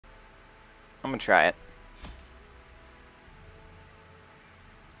I'm gonna try it.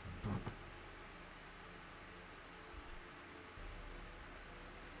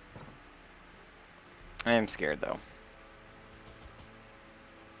 I am scared though.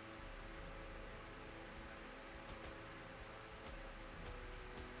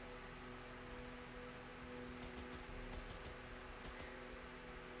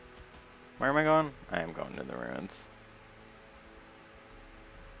 Where am I going? I am going to the ruins.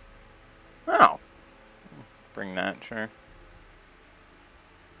 Oh. Bring that, sure.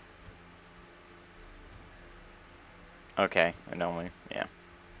 Okay, I normally, yeah.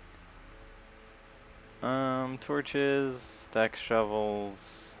 Torches, stack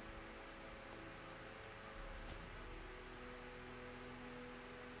shovels.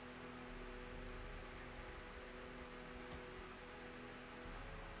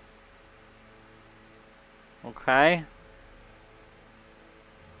 Okay.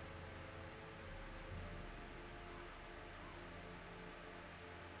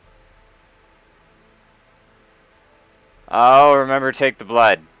 Oh, remember, take the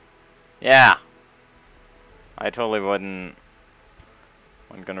blood. Yeah. I totally wasn't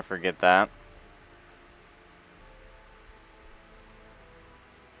gonna forget that.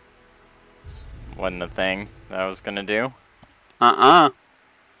 Wasn't a thing that I was gonna do.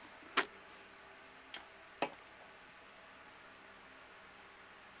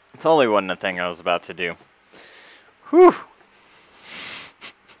 Totally wasn't a thing I was about to do. Whew.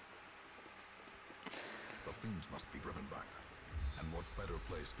 The fiends must be driven back. And what better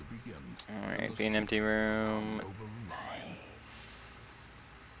place to begin? Alright, be an empty room.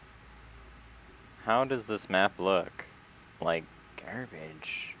 How does this map look? Like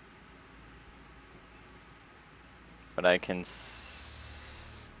garbage. But I can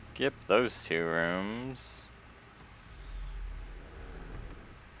skip those two rooms.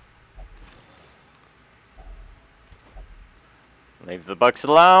 Leave the bucks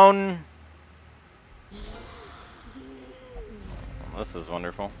alone. This is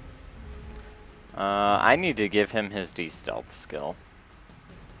wonderful. I need to give him his de-stealth skill.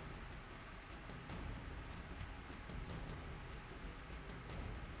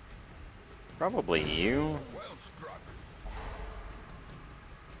 Probably you.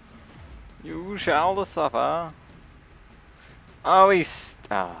 You shall suffer. Oh, he's...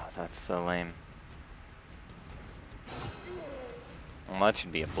 Oh, that's so lame. Well, that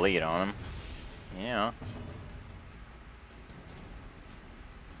should be a bleed on him. Yeah.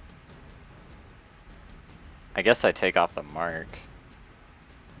 I guess I take off the mark.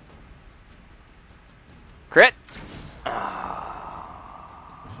 Crit!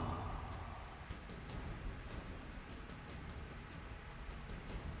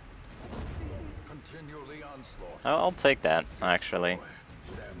 I'll take that, actually.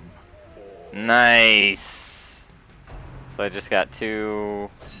 Nice! So I just got 2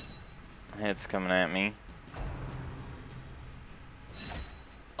 hits coming at me.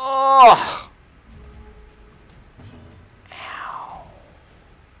 Oh! Ow.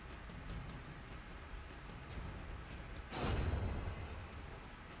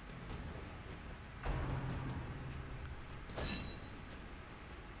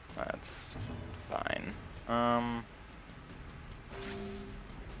 That's fine.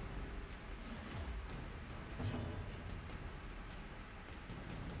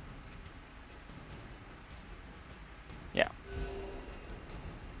 Yeah.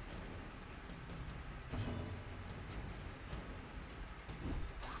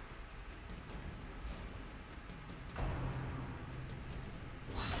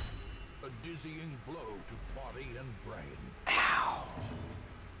 A dizzying blow to body and brain. Ow.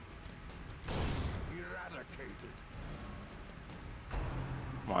 Eradicated.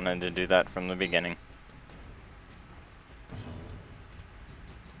 Wanted to do that from the beginning.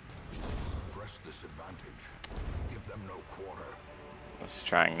 Press this advantage. Give them no quarter. Was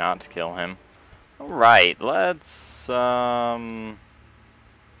trying not to kill him. Alright, let's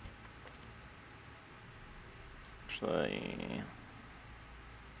actually,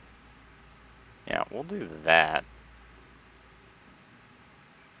 yeah, we'll do that.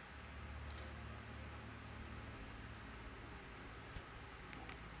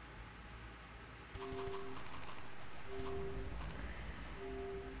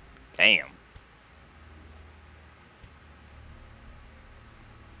 Damn.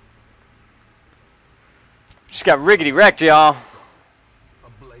 Just got riggedy wrecked, y'all. A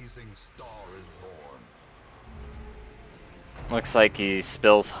blazing star is born. Looks like he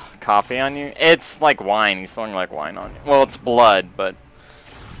spills coffee on you. It's like wine. He's throwing like wine on you. Well, it's blood, but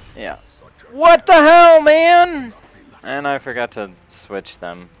yeah. What the hell, man? And I forgot to switch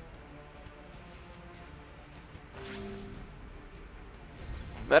them.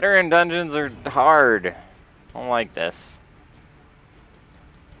 Veteran dungeons are hard. I don't like this.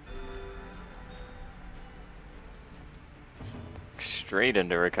 Straight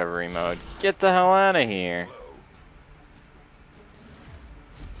into recovery mode. Get the hell out of here.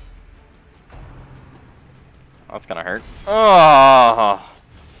 That's gonna hurt. Oh.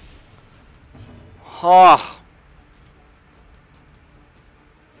 Oh.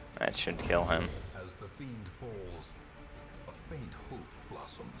 That should kill him. As the fiend falls, a faint hope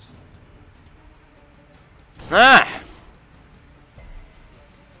blossoms. Ah!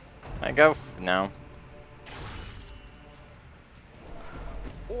 I go no.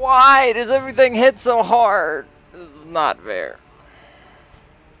 Why does everything hit so hard? This is not fair.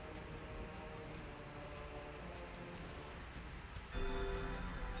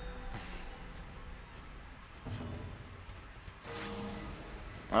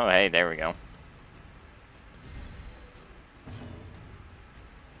 Oh, hey, there we go.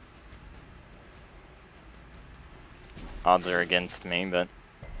 Odds are against me, but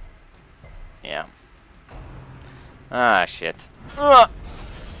yeah. Ah, shit. Hey,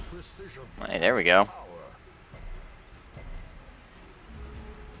 there we go.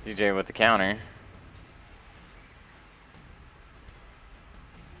 DJ with the counter.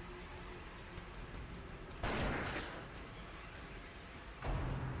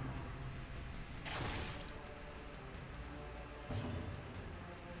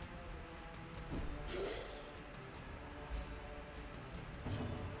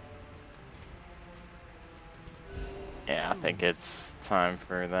 Yeah, I think it's time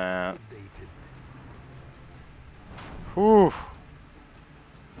for that. Whew.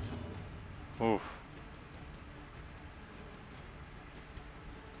 Oof.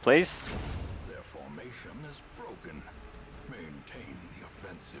 Please? Their formation is broken. Maintain the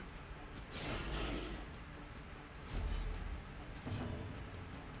offensive.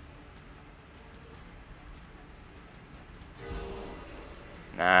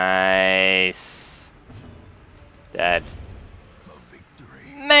 Nice. Dead. A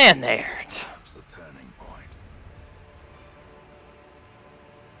victory. Man, they hurt. That's the turning point.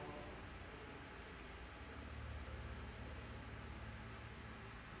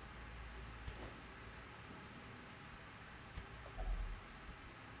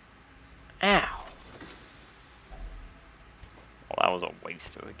 Ow. Well, that was a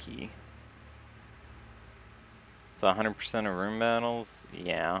waste of a key. It's 100% of room battles?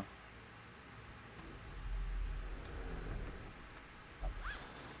 Yeah.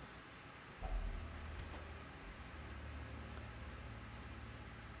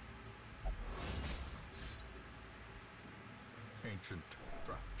 Ancient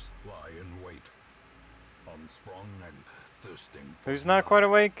traps lie in wait. Unsprung and thirsting. for Who's not quite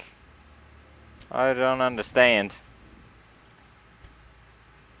awake? I don't understand.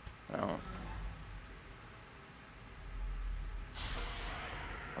 No.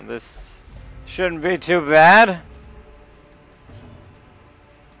 Well, this shouldn't be too bad.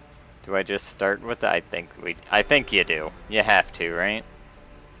 Do I just start with that? I think you do. You have to, right?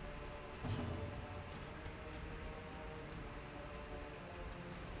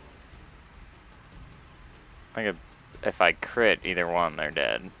 I think if I crit either one, they're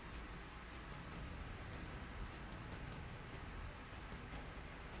dead.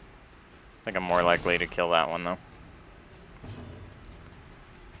 I think I'm more likely to kill that one, though.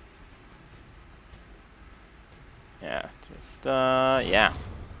 Yeah, just, yeah.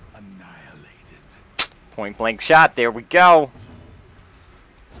 annihilated. Point blank shot, there we go.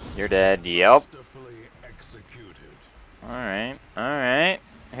 You're dead, yep. Masterfully executed. Alright, alright.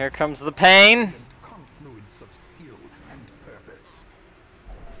 Here comes the pain. Confluence of skill and purpose.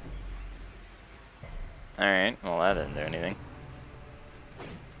 Alright, well that didn't do anything.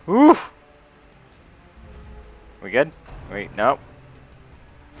 Woo! We good? Wait, nope.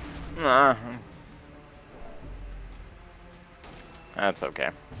 That's okay.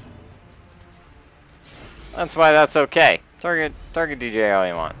 That's why that's okay. Target DJ all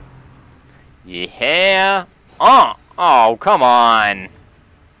you want. Yeah. Oh, come on.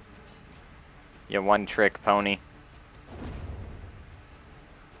 You one trick pony.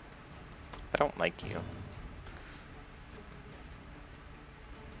 I don't like you.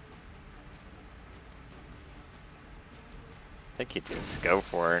 I think you just go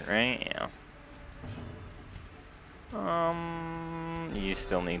for it, right? Yeah. You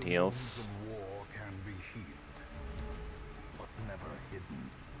still need heals. Wounds of war can be healed, but never hidden.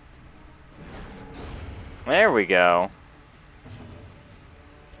 There we go.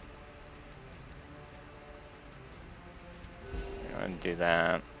 I'm gonna do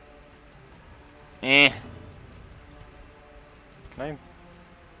that. Eh. Can I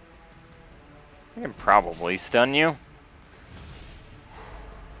I can probably stun you.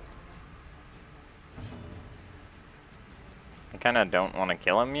 I kind of don't want to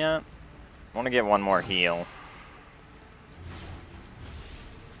kill him yet. I want to get one more heal.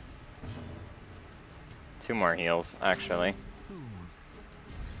 Two more heals, actually.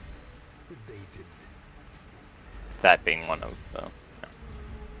 Sedated. That being one of the...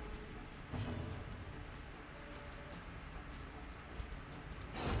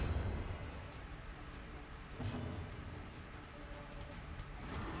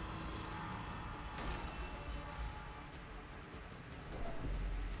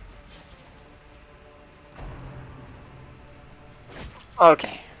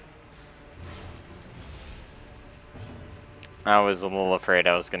 Okay. I was a little afraid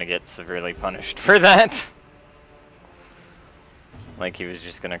I was going to get severely punished for that. Like he was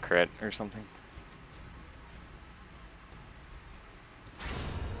just going to crit or something.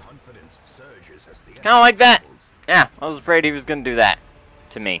 Confidence surges as the Kind of like that. Yeah, I was afraid he was going to do that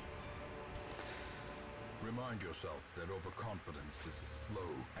to me. Remind yourself that overconfidence is a slow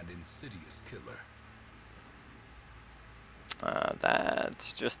and insidious killer.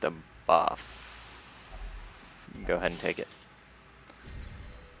 That's just a buff. Go ahead and take it.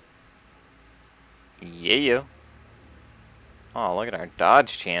 Yeah. Oh, look at our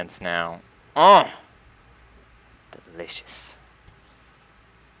dodge chance now. Oh! Delicious.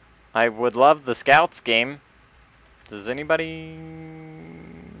 I would love the Scouts game. Does anybody...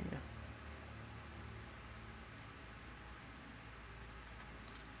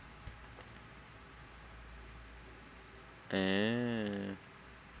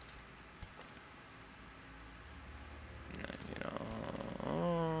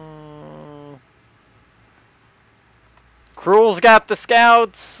 Cruel's got the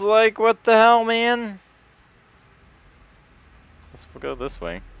Scouts. Like, what the hell, man? We'll go this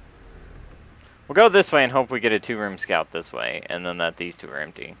way. We'll go this way and hope we get a 2-room Scout this way, and then that these two are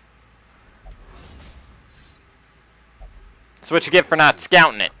empty. That's what you get for not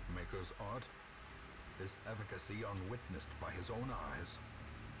scouting it. Maker's art, his efficacy unwitnessed by his own eyes.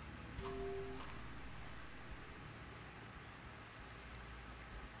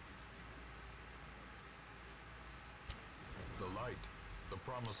 The light, the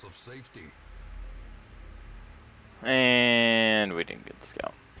promise of safety. And we didn't get the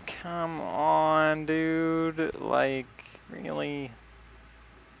Scout. Come on, dude. Like, really?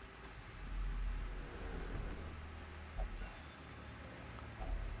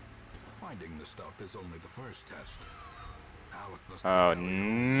 Finding the stuff is only the first test. Now it must Oh, be carried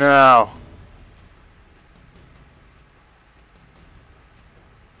on. no.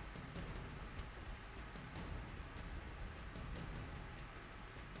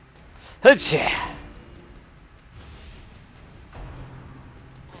 Hoochah.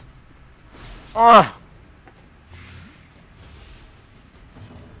 Oh.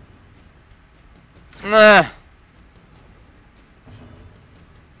 Nah.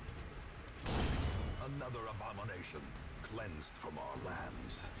 Another abomination cleansed from our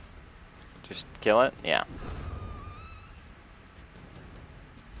lands. Just kill it? Yeah.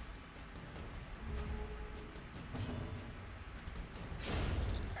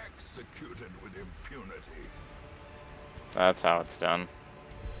 Executed with impunity. That's how it's done.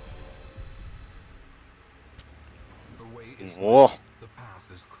 The way is Whoa. lit. The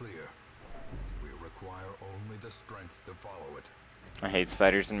path is clear. We require only the strength to follow it. I hate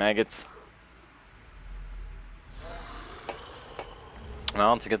spiders and maggots.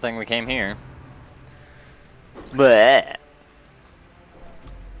 Well, it's a good thing we came here. But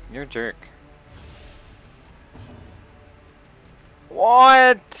you're a jerk.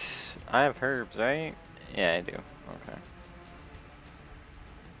 What? I have herbs, right? Yeah, I do. Okay.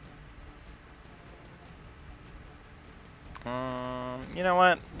 You know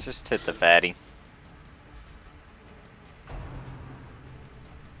what? Just hit the fatty.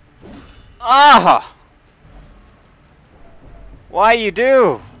 Ah! Why you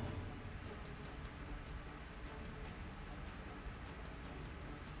do?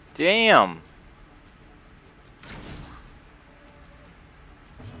 Damn.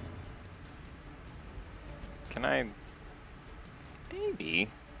 Can I? Maybe.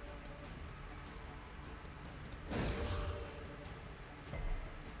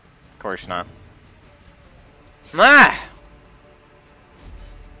 Of course not. Ah!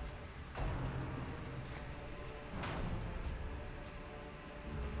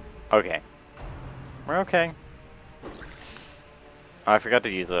 Okay. We're okay. Oh, I forgot to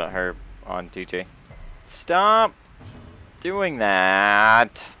use a herb on DJ. Stop doing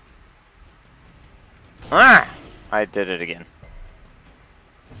that. Ah! I did it again.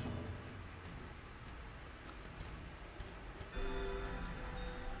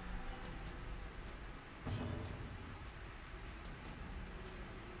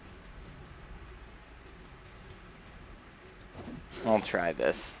 I'll try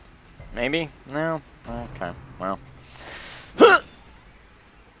this. Maybe? No? Okay, well.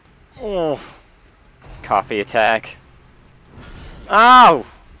 Oh. Coffee attack. Ow!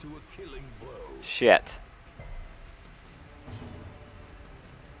 To a killing blow. Shit.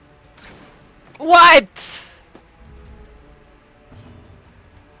 What?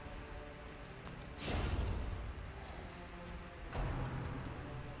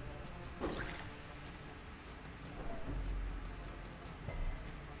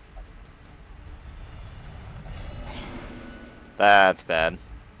 That's bad.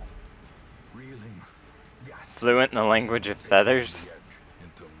 Reeling, gasping, Fluent in the language of feathers. the edge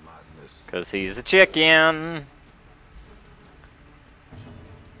into madness. Because he's a chicken.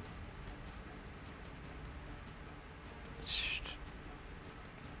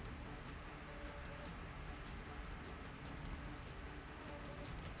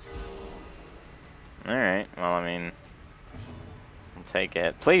 Alright, well, I mean, I'll take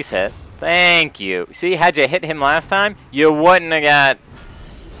it. Please hit. Thank you. See, had you hit him last time, you wouldn't have got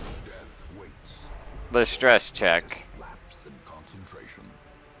Death waits. the stress check. Lapse in concentration.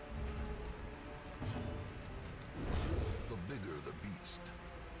 The bigger the beast,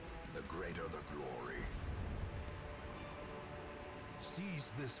 the greater the glory. Seize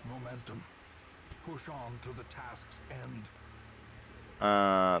this momentum. Push on to the task's end.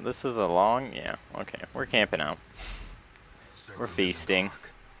 This is a long, yeah, okay, we're camping out. We're feasting.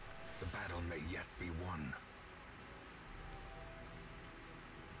 The battle may yet be won.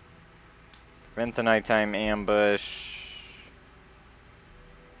 Prevent the nighttime ambush.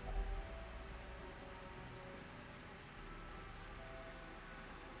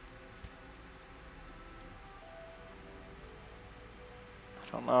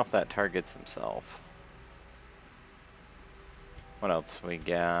 I don't know if that targets himself. What else we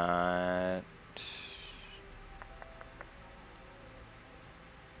got?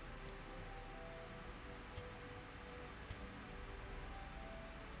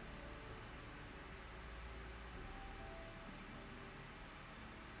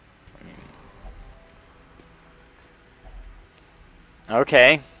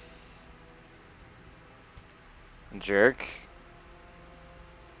 Okay. Jerk.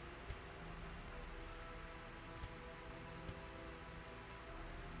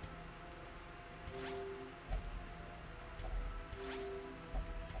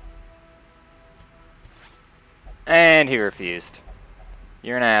 And he refused.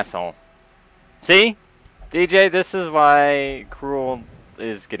 You're an asshole. See? DJ, this is why Cruel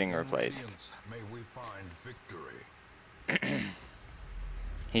is getting replaced. May we find victory.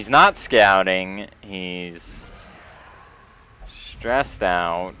 He's not scouting. He's stressed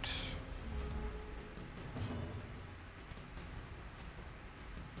out.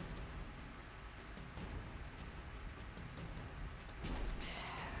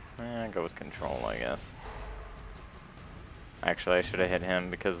 Go with control, I guess. Actually, I should have hit him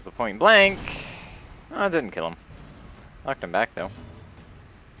because of the point blank. Oh, I didn't kill him. Knocked him back, though.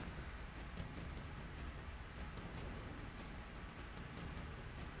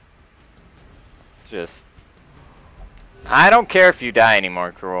 Just... I don't care if you die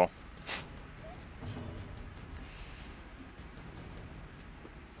anymore, Cruel.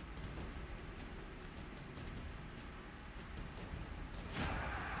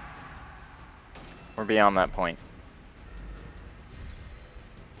 We're beyond that point.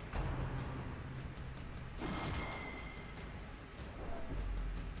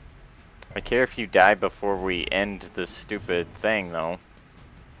 I care if you die before we end the stupid thing, though.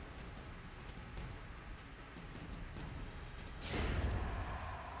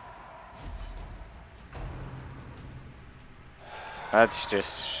 That's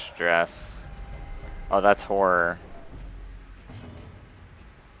just stress. Oh, that's horror.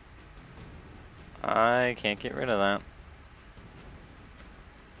 I can't get rid of that.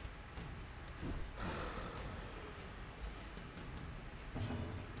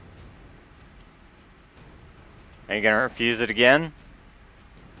 Are you gonna refuse it again?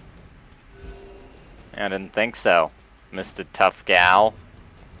 I didn't think so, Mr. Tough Gal.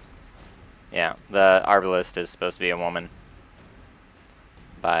 Yeah, the Arbalist is supposed to be a woman.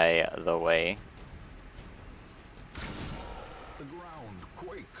 By the way. The ground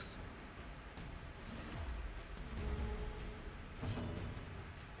quakes.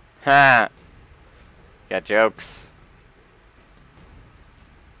 Ha! Got jokes.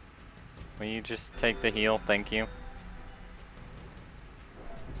 Will you just take the heal? Thank you.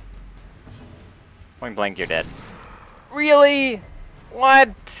 Point blank, you're dead. Really?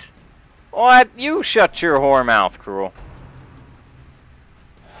 What? What? You shut your whore mouth, Cruel.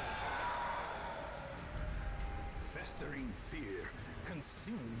 Festering fear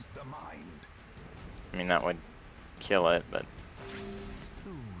consumes the mind. I mean, that would kill it, but...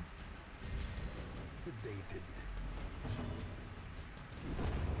 Sedated.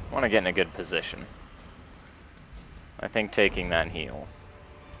 I want to get in a good position. I think taking that heal.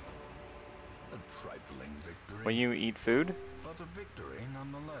 A trifling victory. Will you eat food? But a victory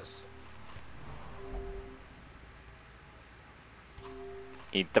nonetheless.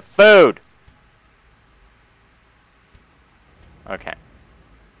 Eat the food! Okay.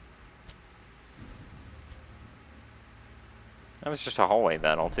 That was just a hallway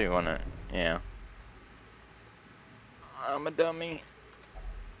battle too, wasn't it? Yeah. I'm a dummy.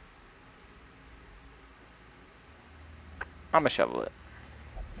 I'ma shovel it.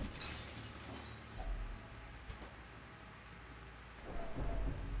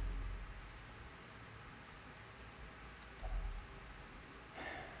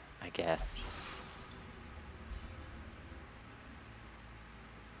 I guess.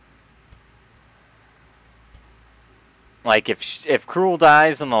 Like, if Cruel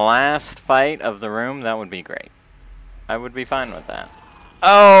dies in the last fight of the room, that would be great. I would be fine with that.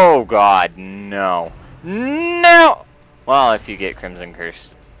 Oh, God, no. No! Well, if you get Crimson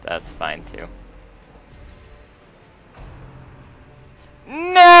Curse, that's fine, too.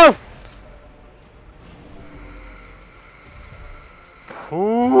 No!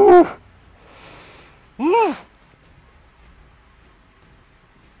 Ooh. Ooh.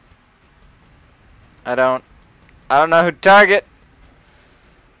 I don't know who to target.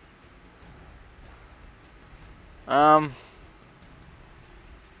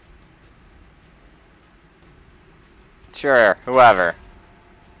 Sure, whoever.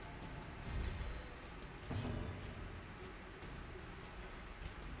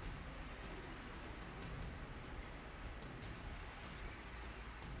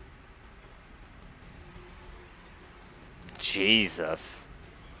 Jesus.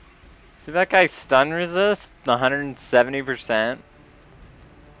 See that guy stun resist? 170%?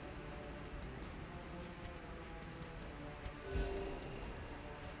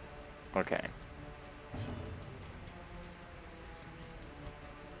 Okay.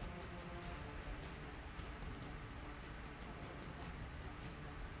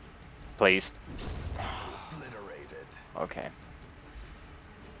 Please. Obliterated. Okay.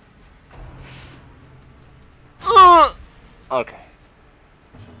 Okay.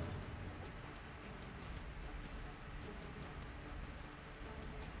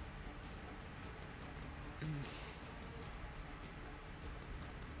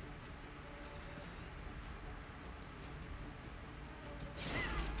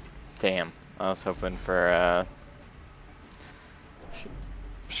 Damn. I was hoping for a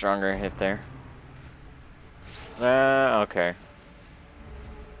stronger hit there. Okay.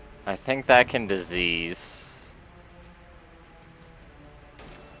 I think that can disease.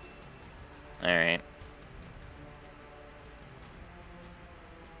 Alright.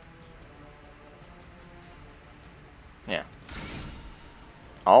 Yeah.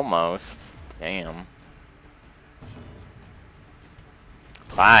 Almost. Damn.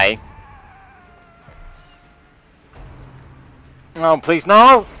 Bye. Oh, please,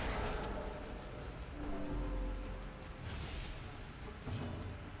 no!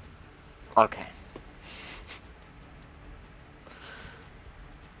 Okay.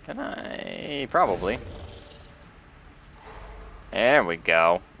 Can I? Probably. There we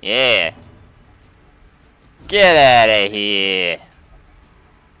go. Yeah. Get out of here.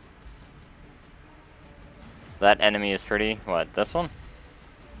 That enemy is pretty. What, this one?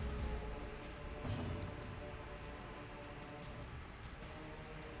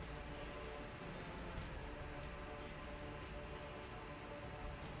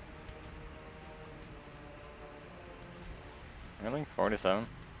 Really? 47?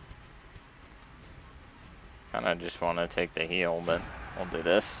 Kinda just want to take the heal, but we'll do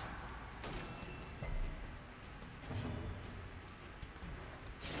this.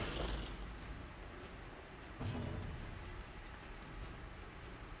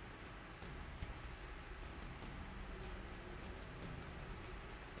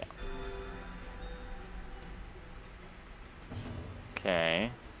 Yeah.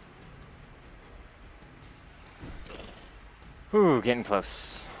 Okay. Ooh, getting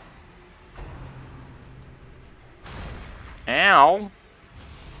close. Ow!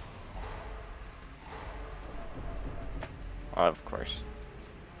 Of course.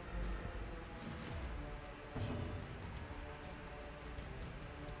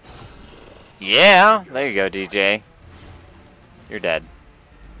 Yeah! There you go, DJ. You're dead.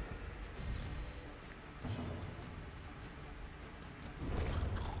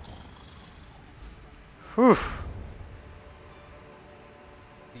 Whew.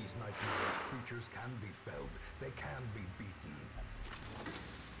 Warriors can be felled. They can be beaten.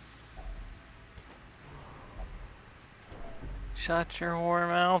 Shut your whore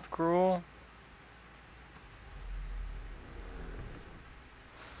mouth, Gruul.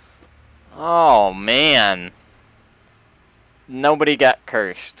 Oh, man. Nobody got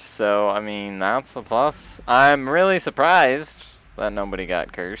cursed, so, I mean, that's a plus. I'm really surprised that nobody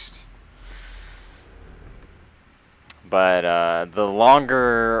got cursed. But, the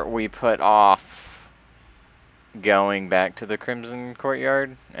longer we put off going back to the Crimson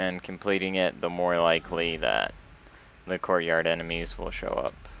Courtyard and completing it, the more likely that the courtyard enemies will show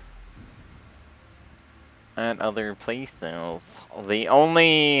up at other places. The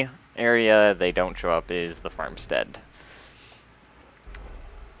only area they don't show up is the farmstead.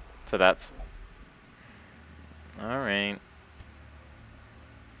 So that's... Alright.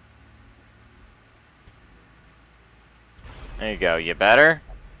 There you go. You better?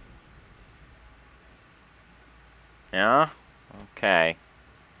 Yeah? Okay.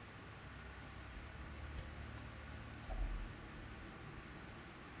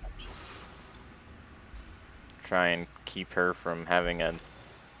 Try and keep her from having a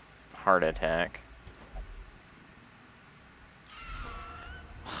heart attack.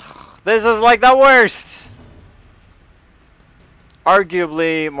 This is like the worst!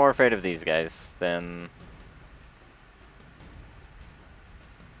 Arguably more afraid of these guys than...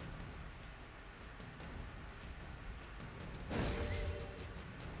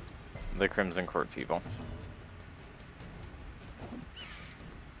 the Crimson Court people.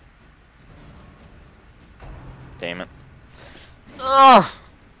 Damn it. Ugh!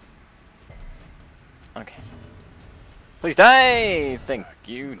 Okay. Please die! Thank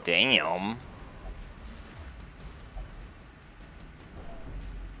you. Damn.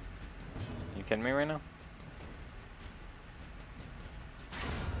 You kidding me right now?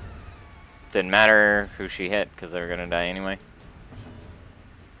 Didn't matter who she hit, because they were gonna die anyway.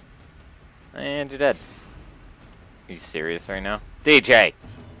 And you're dead. Are you serious right now? DJ!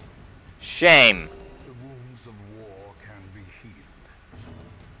 Shame! The wounds of war can be healed,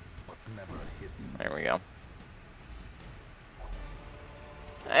 but never hidden. There we go.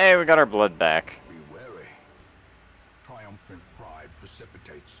 Hey, we got our blood back. Be wary. Triumphant pride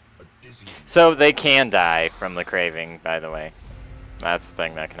precipitates a dizzying. So they can die from the craving, by the way. That's the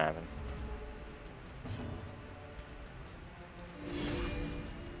thing that can happen.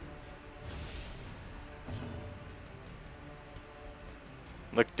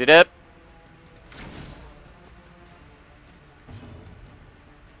 Looked it up.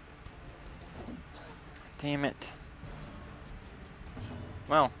 Damn it.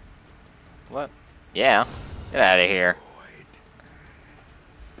 Well, what? Yeah. Get out of here.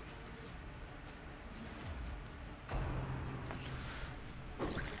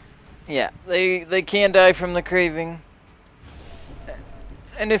 Yeah, they can die from the craving.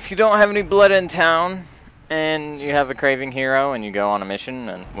 And if you don't have any blood in town, and you have a craving hero, and you go on a mission,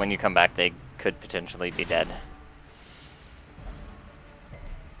 and when you come back, they could potentially be dead.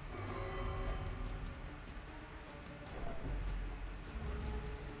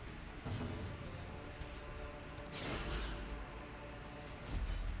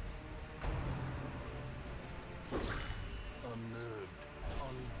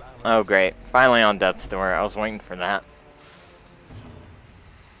 Oh great, finally on Death's Door. I was waiting for that.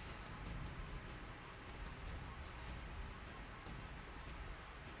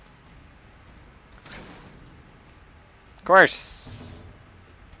 Of course.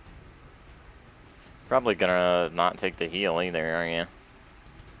 Probably gonna not take the heal either, are you?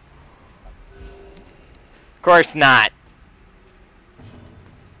 Of course not.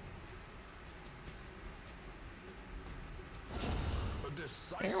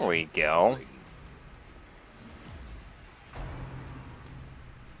 There we go.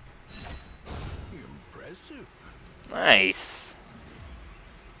 Impressive. Nice.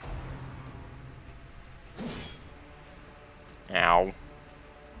 Ow.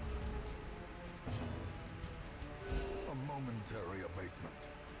 A momentary abatement.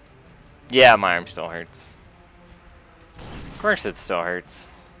 Yeah, my arm still hurts. Of course it still hurts.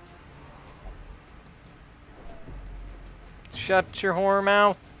 Shut your whore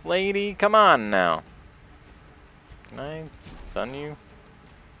mouth, lady. Come on now. Can I stun you?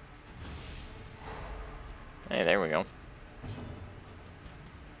 Hey, there we go.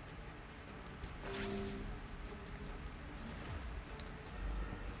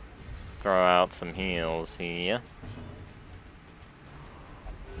 Throw out some heals here.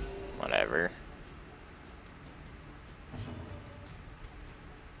 Whatever.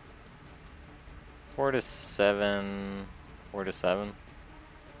 Four to seven.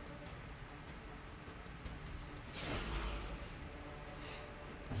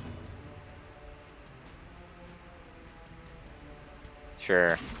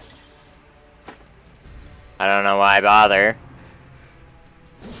 Sure. I don't know why I bother.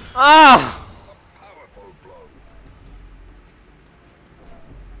 Ah! Powerful blow.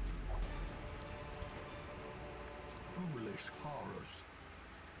 Foolish horrors.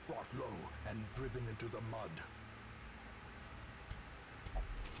 Brought low and driven into the mud.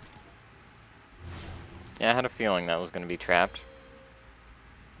 Yeah, I had a feeling that was going to be trapped.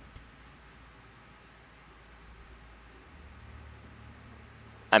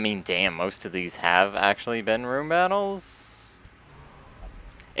 I mean, damn, most of these have actually been room battles.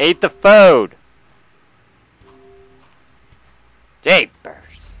 Ate the food!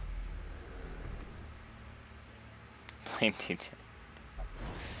 Japers! Blame TJ.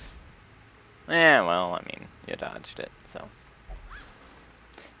 Yeah, well, I mean, you dodged it, so.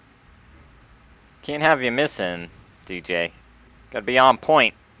 Can't have you missing, DJ. Gotta be on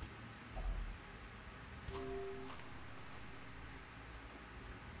point.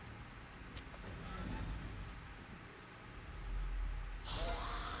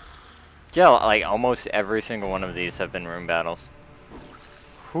 Yeah, like almost every single one of these have been room battles.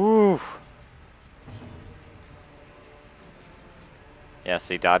 Whew. Yeah,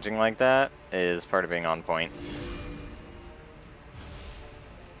 see, dodging like that is part of being on point.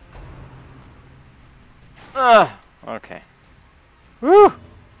 Ugh. Okay. Woo!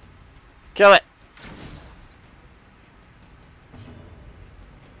 Kill it!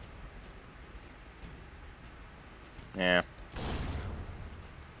 Yeah.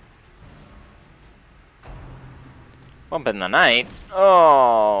 Bump in the night.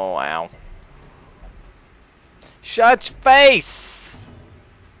 Oh, wow. Shut your face!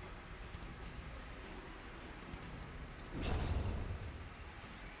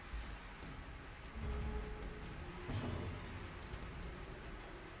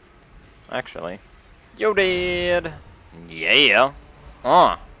 Actually. You did! Yeah.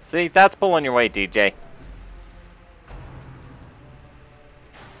 See, that's pulling your weight, DJ.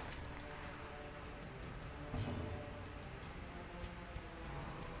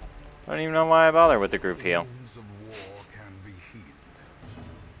 I don't even know why I bother with the group heal. Wounds of war can be healed,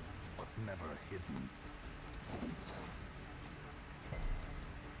 but never hidden.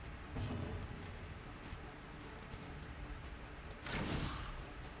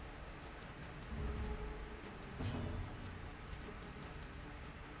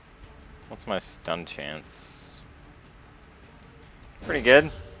 What's my stun chance? Pretty good.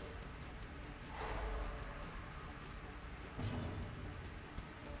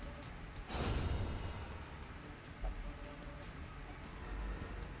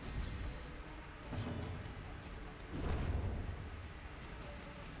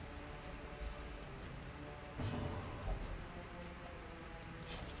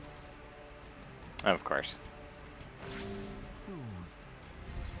 Of course.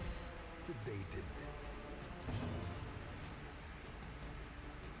 Sedated.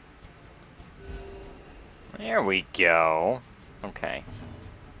 There we go. Okay.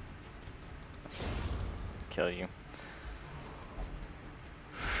 Kill you.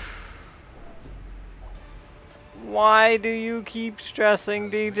 Why do you keep stressing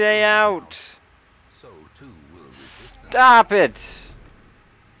DJ out? So too will resistance. Stop it!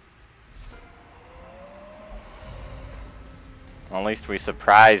 Well, at least we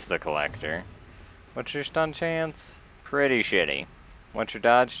surprised the collector. What's your stun chance? Pretty shitty. What's your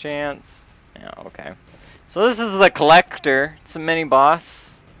dodge chance? Yeah, okay. So this is the collector. It's a mini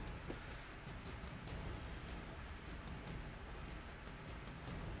boss.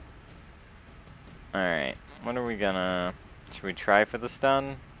 Alright. What are we gonna... Should we try for the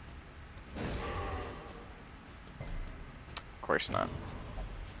stun? Of course not.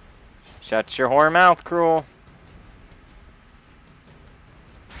 Shut your whore mouth, Cruel.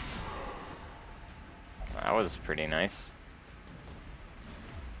 That was pretty nice.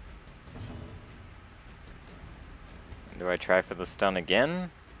 Do I try for the stun again?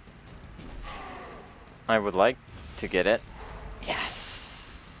 I would like to get it.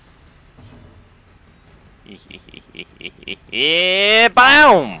 Yes! Yeah,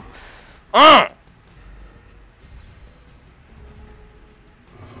 boom!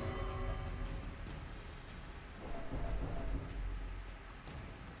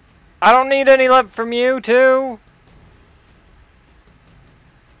 I don't need any lip from you, too.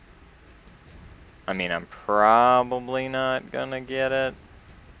 I mean, I'm probably not gonna get it.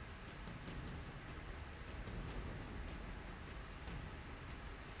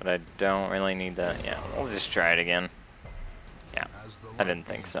 But I don't really need that. Yeah, we'll just try it again. Yeah, I didn't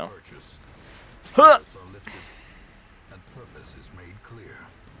think so. Huh! And purpose is made clear.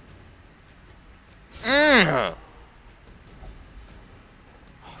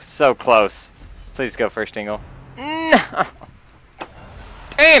 So close. Please go first angle. No!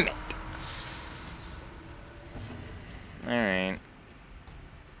 Damn it! Alright.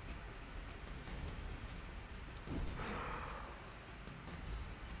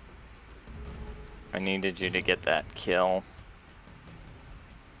 I needed you to get that kill.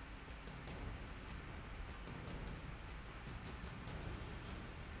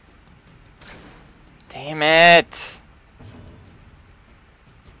 Damn it!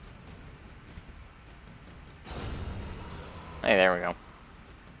 Hey, there we go.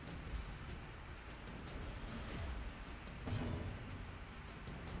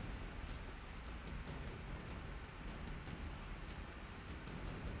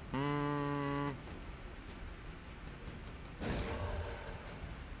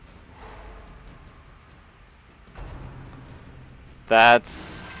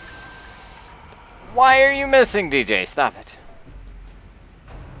 That's... Why are you missing, DJ? Stop it.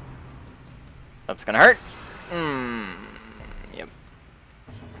 That's gonna hurt. Yep.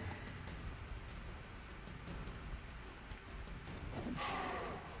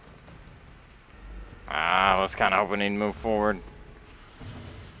 I was kind of hoping he'd move forward.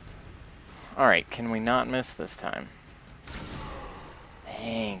 Alright, can we not miss this time?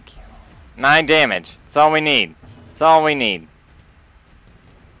 Thank you. 9 damage. That's all we need. That's all we need.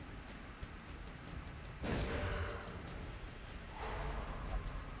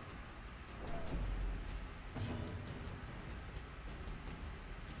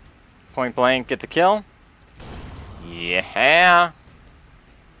 Point blank, get the kill. Yeah.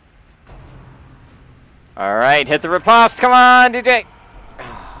 Alright, hit the riposte. Come on, DJ.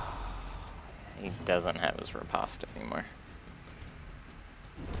 He doesn't have his riposte anymore.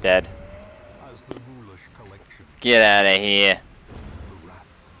 Dead. As the ghoulish collection, Get out of here. the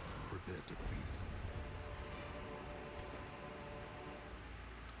rats prepare to feast.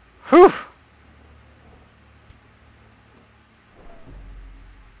 Whew.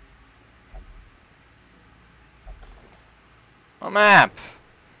 A map.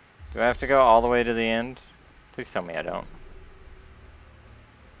 Do I have to go all the way to the end? Please tell me I don't.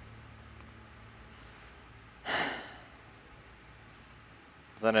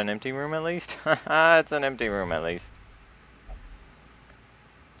 Is that an empty room at least? It's an empty room at least.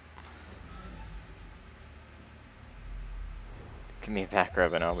 Give me a back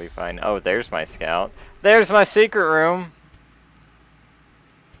rub and I'll be fine. Oh, there's my scout. There's my secret room.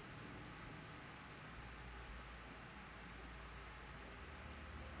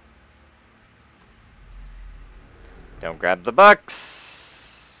 Don't grab the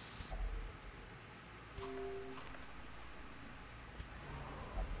bucks.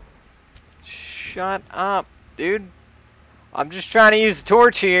 Shut up, dude. I'm just trying to use the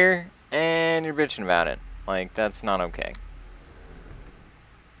torch here, and you're bitching about it. Like, that's not okay.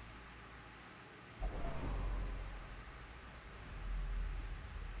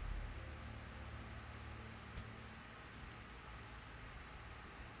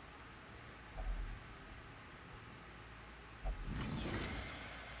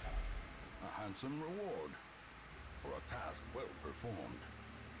 A handsome reward for a task well performed.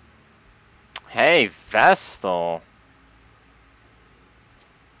 Hey, Vestal.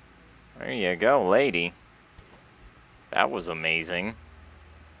 There you go, lady. That was amazing.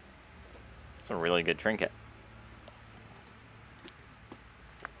 It's a really good trinket.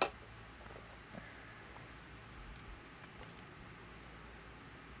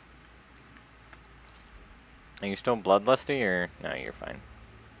 Are you still bloodlusty, or no? You're fine.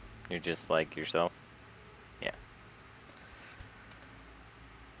 You're just like yourself. Yeah.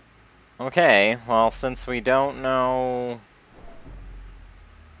 Okay. Well, since we don't know.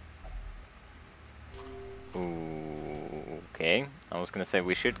 Ooh, okay. I was gonna say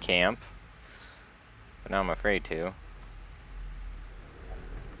we should camp, but now I'm afraid to.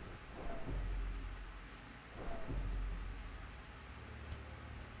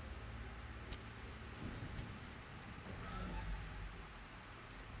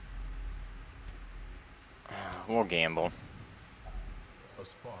 We'll gamble. A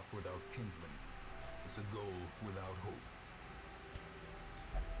spark without kindling is a goal without hope.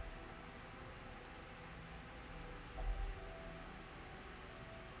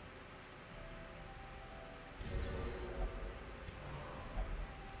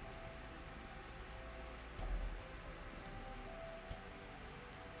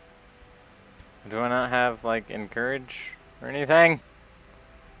 Do I not have, like, encourage or anything?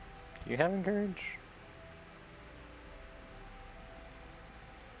 Do you have encourage?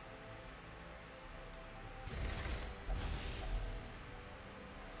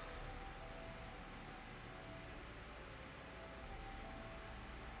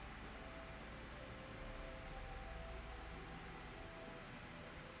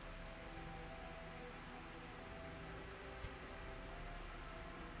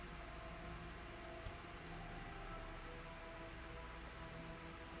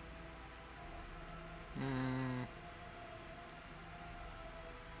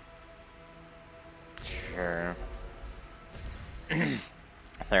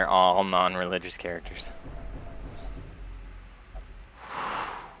 They're all non-religious characters.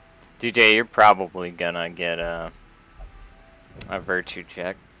 DJ, you're probably gonna get a virtue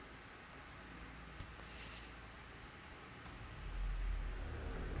check.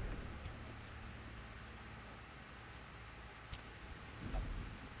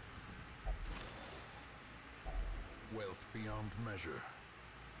 Wealth beyond measure.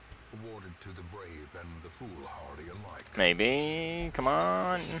 Awarded to the brave and the foolhardy alike. Maybe. Come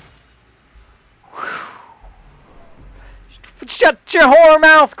on. Shut your whore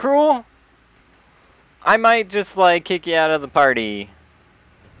mouth, Cruel! I might just, like, kick you out of the party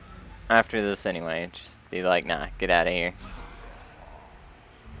after this anyway. Just be like, nah, get out of here.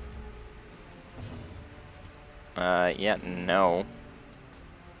 Yeah, no.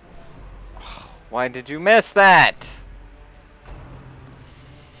 Why did you miss that?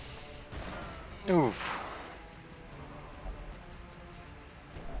 Oof.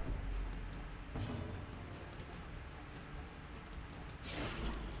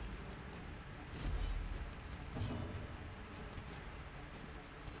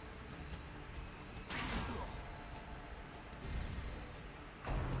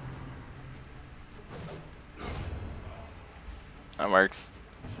 That works.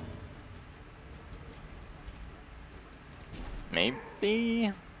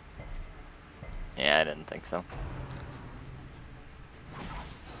 Maybe? Yeah, I didn't think so.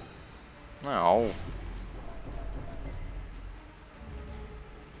 No.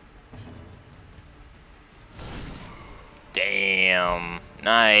 Damn.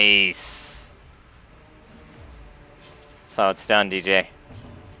 Nice. That's how it's done, DJ.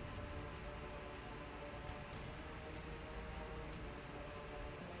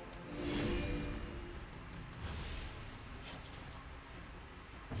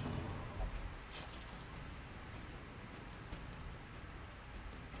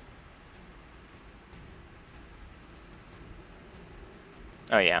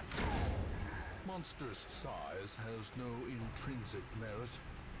 Oh, yeah. Monstrous size has no intrinsic merit,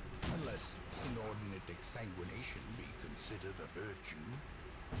 unless inordinate exsanguination be considered a virtue.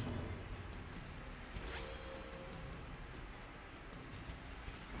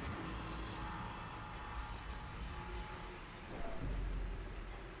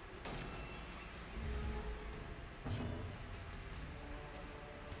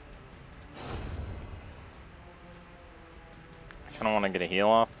 I don't want to get a heal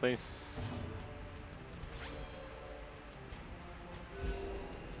off, please.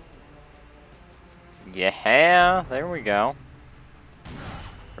 Yeah, there we go.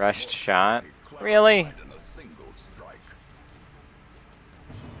 Rushed shot. Really?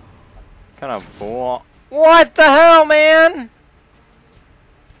 Kind of bull. What the hell, man?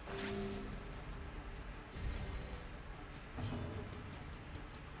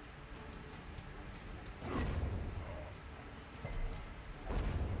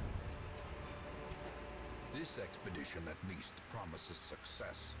 This expedition at least promises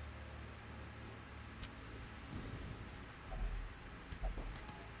success.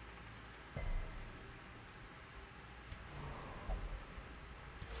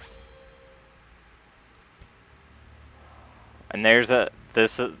 And there's a,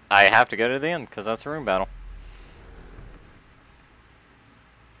 I have to go to the end because that's a room battle.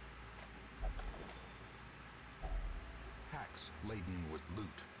 Packs laden with loot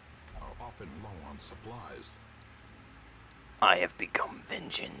are often low on supplies. I have become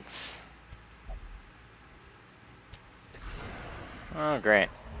vengeance. Oh, great.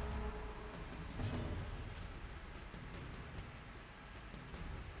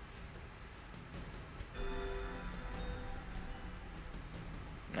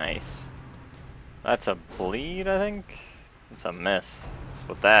 Nice. That's a bleed, I think? It's a miss. That's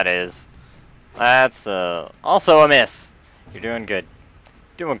what that is. That's also a miss. You're doing good.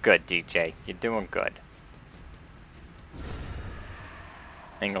 Doing good, DJ. You're doing good.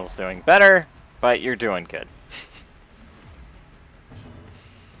 Engel's doing better, but you're doing good.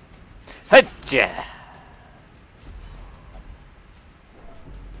 Hutcha!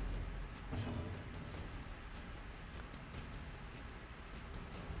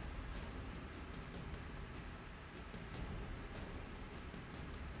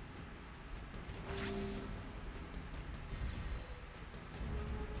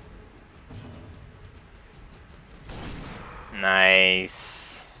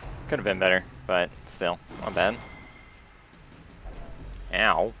 Nice. Could have been better, but still, not bad.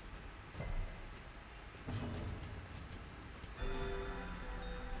 Ow.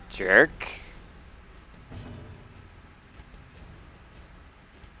 Jerk.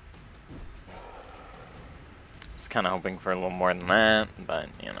 kind of hoping for a little more than that, but,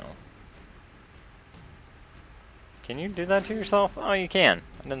 you know. Can you do that to yourself? Oh, you can.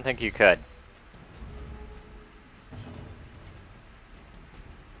 I didn't think you could.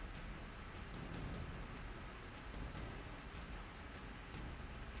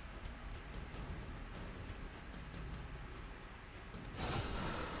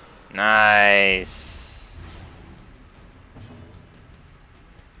 Nice.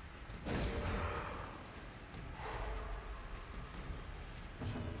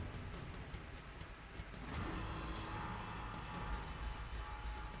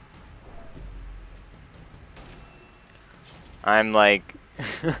 I'm like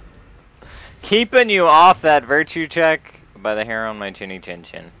keeping you off that virtue check by the hair on my chinny chin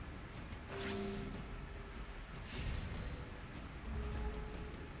chin.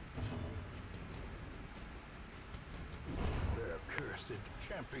 Their cursed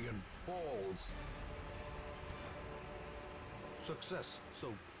champion falls. Success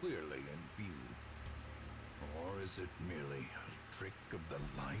so clearly in view. Or is it merely a trick of the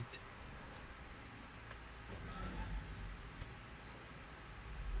light?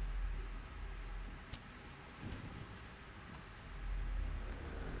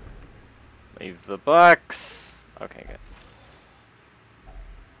 Leave the box. Okay, good.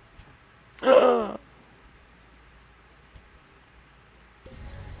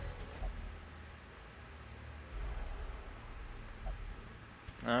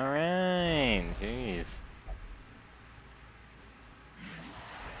 Alright, jeez.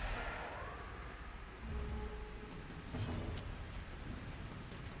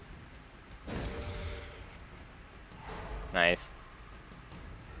 Nice.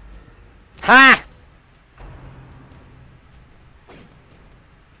 Ha!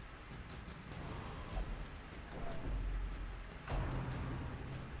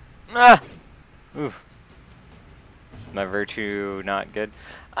 Ah! Oof. My virtue not good.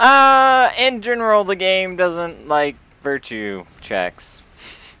 In general, the game doesn't like virtue checks.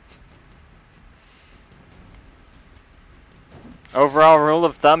 Overall rule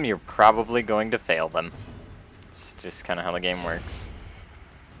of thumb, you're probably going to fail them. It's just kind of how the game works.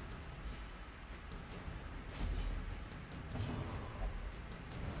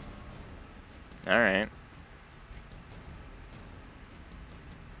 Alright.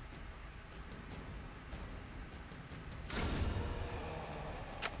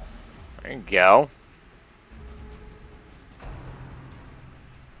 There you go.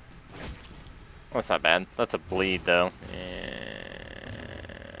 That's not bad. That's a bleed, though.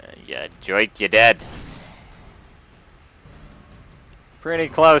 Yeah, joik, you're dead. Pretty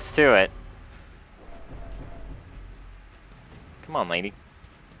close to it. Come on, lady.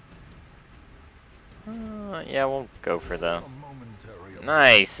 Yeah, we'll go for the...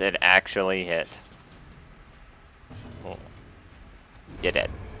 Nice, it actually hit. Oh. You're dead.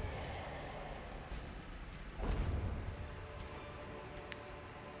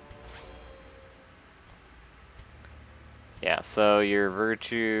 Yeah, so your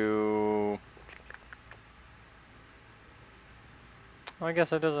virtue... Well, I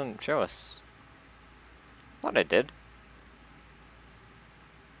guess it doesn't show us. Thought it did.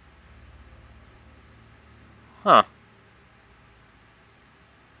 Huh.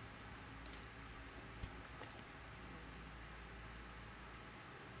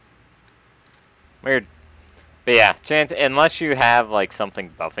 Weird. But yeah, chance, unless you have like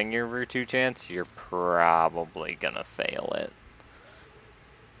something buffing your virtue chance, you're probably gonna fail it.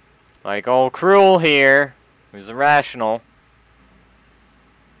 Like old Cruel here, who's irrational.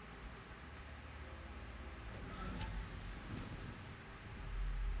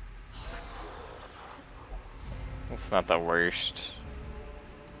 It's not the worst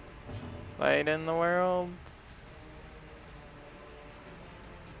fight in the world.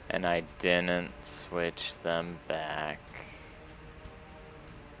 And I didn't switch them back.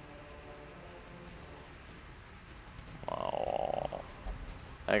 Oh.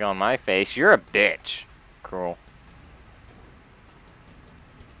 Egg on my face. You're a bitch. Cruel.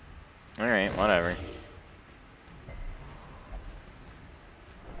 Alright, whatever.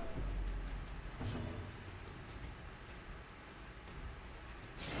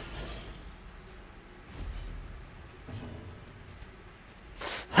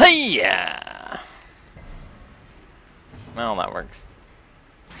 Hiya! Well, that works.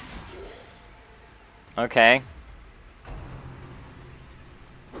 Okay.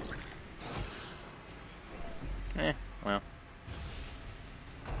 Well.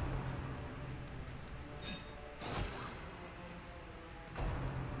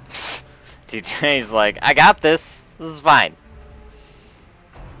 DJ's like, I got this. This is fine.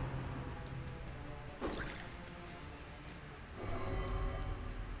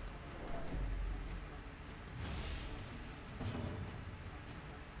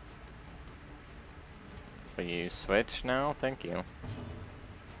 Will you switch now? Thank you.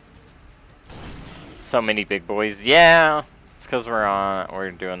 So many big boys. Yeah, it's because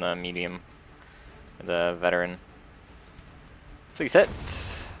we're doing the medium, the veteran. Please hit.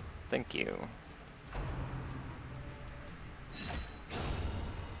 Thank you.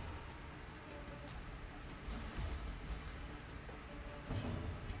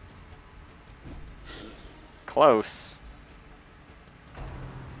 Close.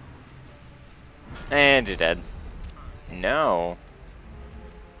 And you're dead. No.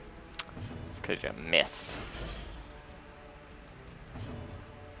 It's because you missed.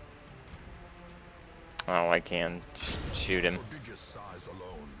 Oh, I can shoot him. Prodigious size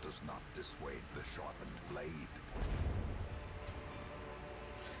alone does not dissuade the sharpened blade.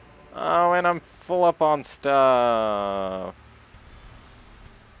 Oh, and I'm full up on stuff.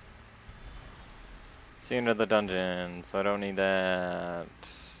 It's the end of the dungeon, so I don't need that.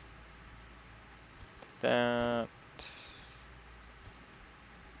 That.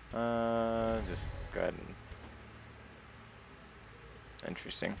 Just go ahead and.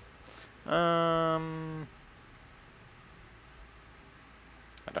 Interesting. I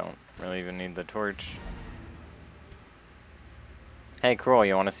don't really even need the torch. Hey, Cruel,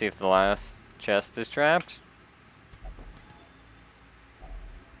 you want to see if the last chest is trapped?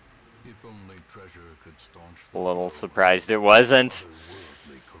 If only treasure could staunch A little surprised it wasn't.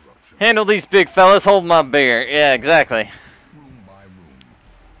 otherworldly corruption. Handle these big fellas, hold my beer. Yeah, exactly. Room by room,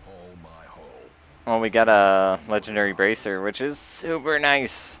 hall by hall. Well, we got a legendary bracer, which is super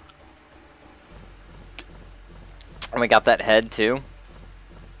nice. And we got that head, too.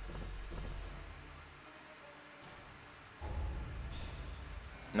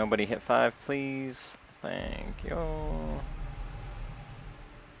 Nobody hit 5, please. Thank you.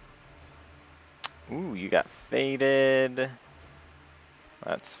 Ooh, you got faded.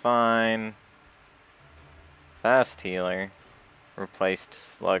 That's fine. Fast healer. Replaced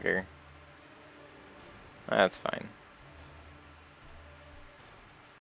slugger. That's fine.